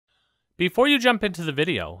Before you jump into the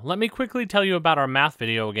video, let me quickly tell you about our math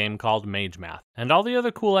video game called Mage Math and all the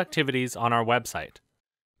other cool activities on our website.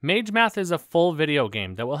 Mage Math is a full video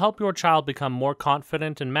game that will help your child become more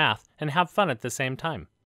confident in math and have fun at the same time.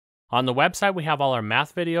 On the website, we have all our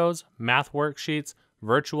math videos, math worksheets,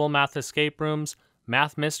 virtual math escape rooms,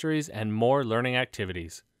 math mysteries, and more learning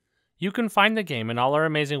activities. You can find the game and all our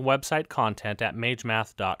amazing website content at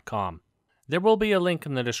magemath.com. There will be a link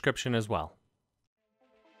in the description as well.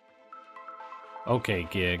 Okay,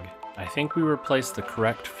 Gig, I think we replaced the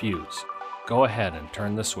correct fuse. Go ahead and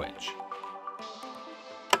turn the switch.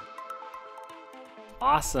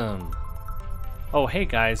 Awesome! Oh hey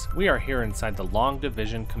guys, we are here inside the long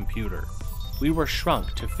division computer. We were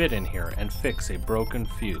shrunk to fit in here and fix a broken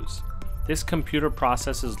fuse. This computer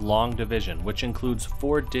processes long division, which includes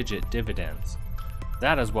 4-digit dividends.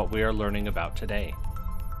 That is what we are learning about today.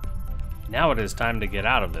 Now it is time to get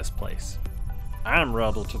out of this place. I'm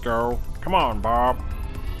ready to go. Come on, Bob.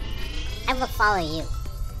 I will follow you.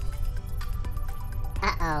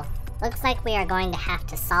 Uh-oh. Looks like we are going to have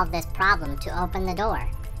to solve this problem to open the door.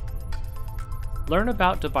 Learn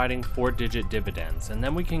about dividing 4-digit dividends, and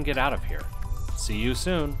then we can get out of here. See you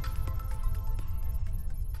soon.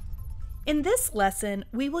 In this lesson,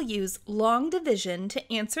 we will use long division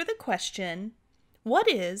to answer the question, what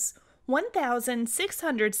is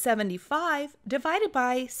 1,675 divided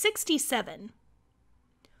by 67?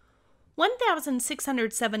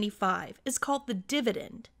 1,675 is called the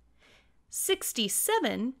dividend.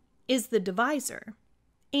 67 is the divisor,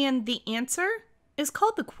 and the answer is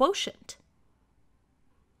called the quotient.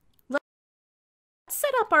 Let's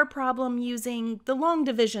set up our problem using the long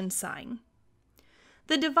division sign.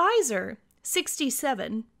 The divisor,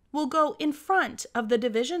 67, will go in front of the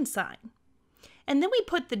division sign. And then we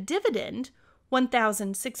put the dividend,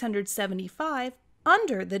 1,675,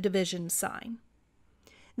 under the division sign.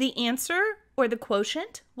 The answer, or the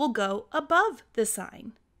quotient, will go above the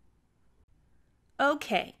sign.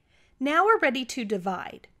 Okay, now we're ready to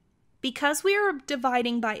divide. Because we are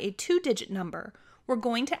dividing by a 2-digit number, we're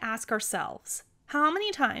going to ask ourselves, how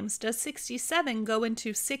many times does 67 go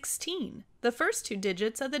into 16, the first 2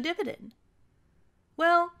 digits of the dividend?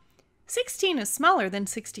 Well, 16 is smaller than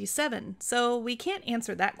 67, so we can't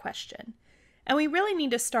answer that question. And we really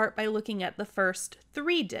need to start by looking at the first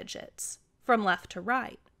 3 digits, from left to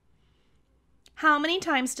right. How many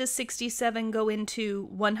times does 67 go into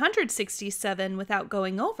 167 without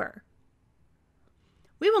going over?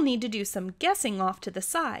 We will need to do some guessing off to the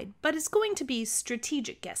side, but it's going to be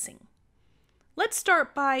strategic guessing. Let's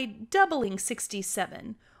start by doubling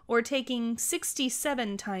 67, or taking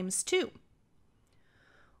 67 times 2.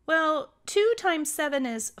 Well, 2 times 7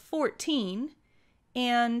 is 14,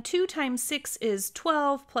 and 2 times 6 is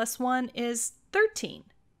 12, plus 1 is 13.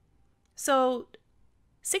 So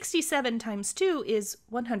 67 times 2 is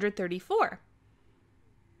 134.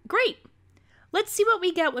 Great! Let's see what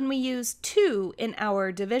we get when we use 2 in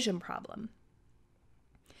our division problem.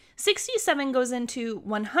 67 goes into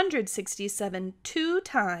 167 2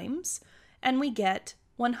 times, and we get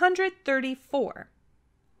 134.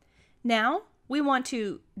 Now, we want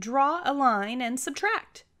to draw a line and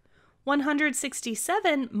subtract.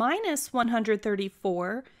 167 minus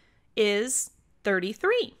 134 is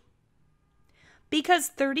 33. Because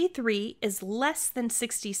 33 is less than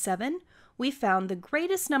 67, we found the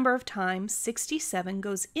greatest number of times 67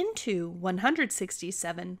 goes into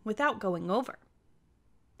 167 without going over.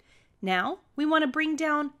 Now, we want to bring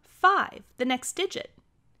down 5, the next digit.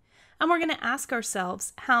 And we're going to ask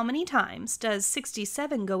ourselves, how many times does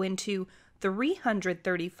 67 go into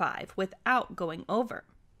 335 without going over?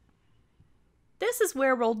 This is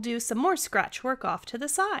where we'll do some more scratch work off to the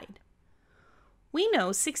side. We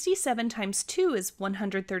know 67 times 2 is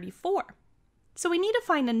 134. So we need to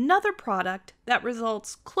find another product that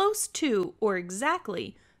results close to or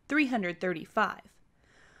exactly 335.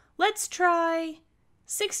 Let's try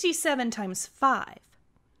 67 times 5.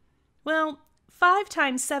 Well, 5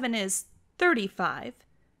 times 7 is 35.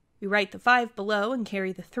 We write the 5 below and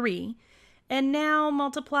carry the 3. And now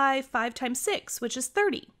multiply 5 times 6, which is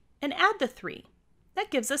 30, and add the 3.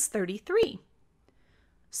 That gives us 33.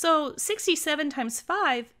 So 67 times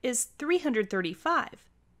 5 is 335,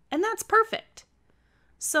 and that's perfect.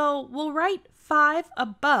 So we'll write 5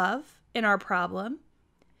 above in our problem.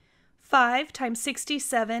 5 times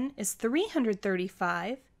 67 is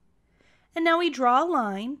 335, and now we draw a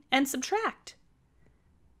line and subtract.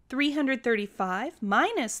 335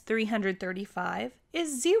 minus 335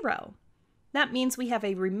 is 0. That means we have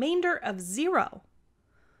a remainder of 0.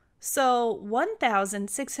 So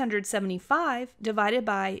 1,675 divided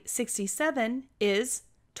by 67 is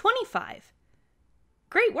 25.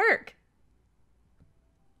 Great work!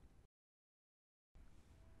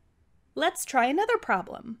 Let's try another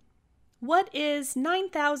problem. What is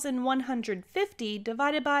 9,150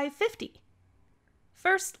 divided by 50?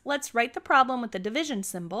 First, let's write the problem with the division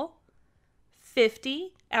symbol.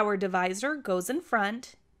 50, our divisor, goes in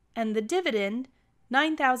front, and the dividend,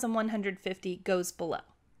 9,150, goes below.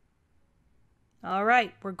 All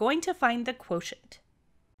right, we're going to find the quotient.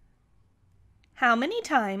 How many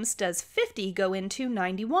times does 50 go into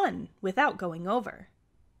 91 without going over?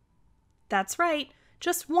 That's right,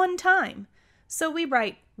 just one time. So we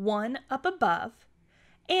write 1 up above,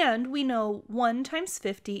 and we know 1 times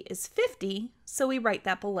 50 is 50, so we write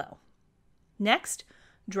that below. Next,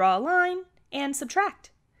 draw a line and subtract.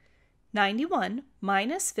 91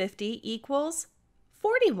 minus 50 equals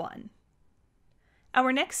 41.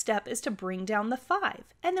 Our next step is to bring down the 5,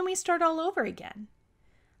 and then we start all over again.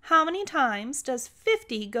 How many times does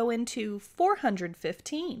 50 go into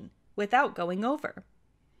 415 without going over?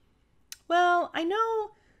 Well, I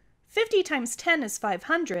know 50 times 10 is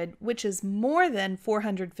 500, which is more than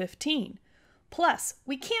 415. Plus,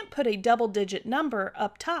 we can't put a double-digit number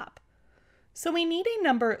up top. So we need a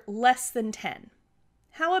number less than 10.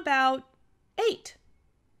 How about 8?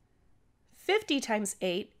 50 times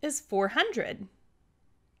 8 is 400.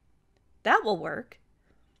 That will work.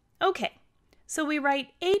 Okay, so we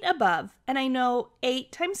write 8 above, and I know 8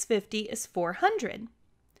 times 50 is 400.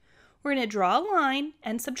 We're going to draw a line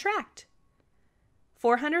and subtract.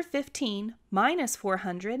 415 minus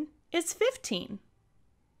 400 is 15.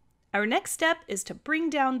 Our next step is to bring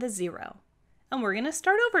down the 0, and we're going to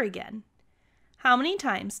start over again. How many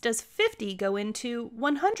times does 50 go into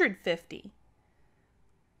 150?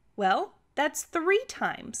 Well, that's 3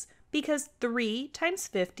 times, because 3 times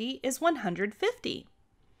 50 is 150.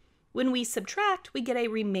 When we subtract, we get a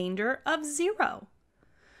remainder of 0.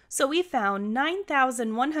 So we found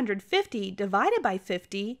 9,150 divided by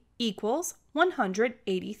 50 equals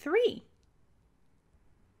 183.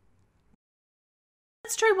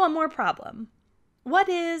 Let's try one more problem. What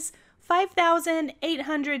is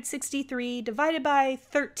 5,863 divided by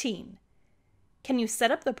 13? Can you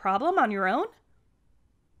set up the problem on your own?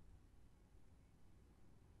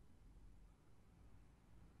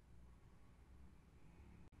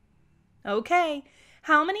 Okay,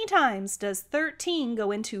 how many times does 13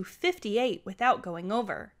 go into 58 without going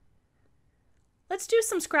over? Let's do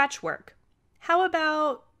some scratch work. How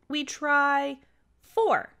about we try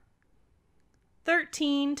 4?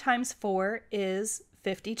 13 times 4 is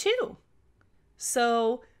 52.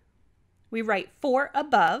 So we write 4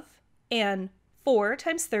 above, and 4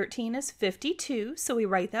 times 13 is 52, so we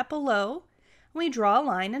write that below. We draw a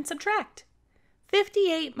line and subtract.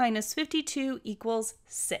 58 minus 52 equals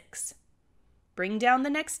 6. Bring down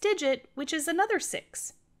the next digit, which is another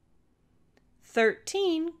 6.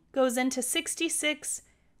 13 goes into 66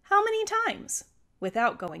 how many times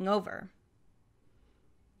without going over?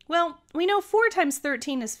 Well, we know 4 times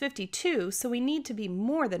 13 is 52, so we need to be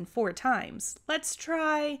more than 4 times. Let's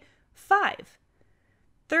try 5.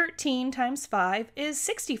 13 times 5 is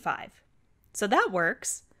 65. So that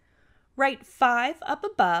works. Write 5 up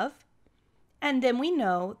above, and then we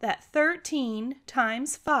know that 13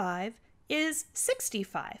 times 5 is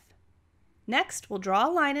 65. Next, we'll draw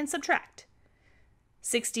a line and subtract.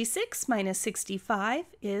 66 minus 65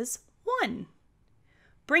 is 1.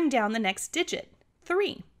 Bring down the next digit,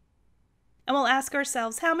 3. And we'll ask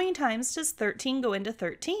ourselves, how many times does 13 go into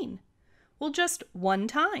 13? Well, just 1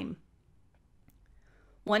 time.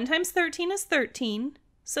 1 times 13 is 13,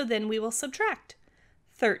 so then we will subtract.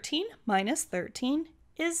 13 minus 13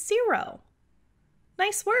 is 0.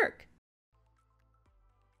 Nice work!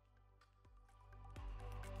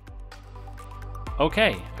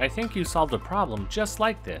 Okay, I think you solved a problem just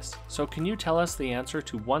like this, so can you tell us the answer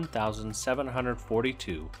to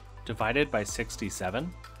 1,742 divided by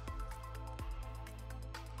 67?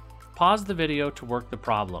 Pause the video to work the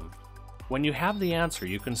problem. When you have the answer,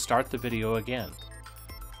 you can start the video again.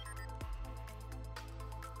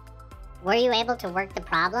 Were you able to work the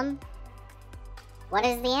problem? What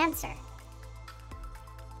is the answer?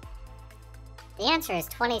 The answer is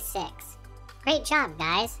 26. Great job,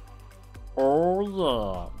 guys.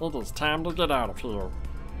 Oh yeah, it is time to get out of here.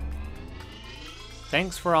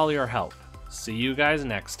 Thanks for all your help. See you guys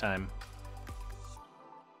next time.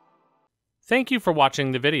 Thank you for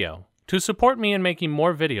watching the video. To support me in making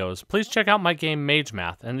more videos, please check out my game Mage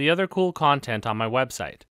Math and the other cool content on my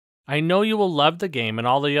website. I know you will love the game and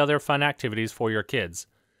all the other fun activities for your kids.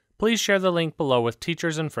 Please share the link below with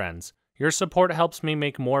teachers and friends. Your support helps me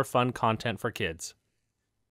make more fun content for kids.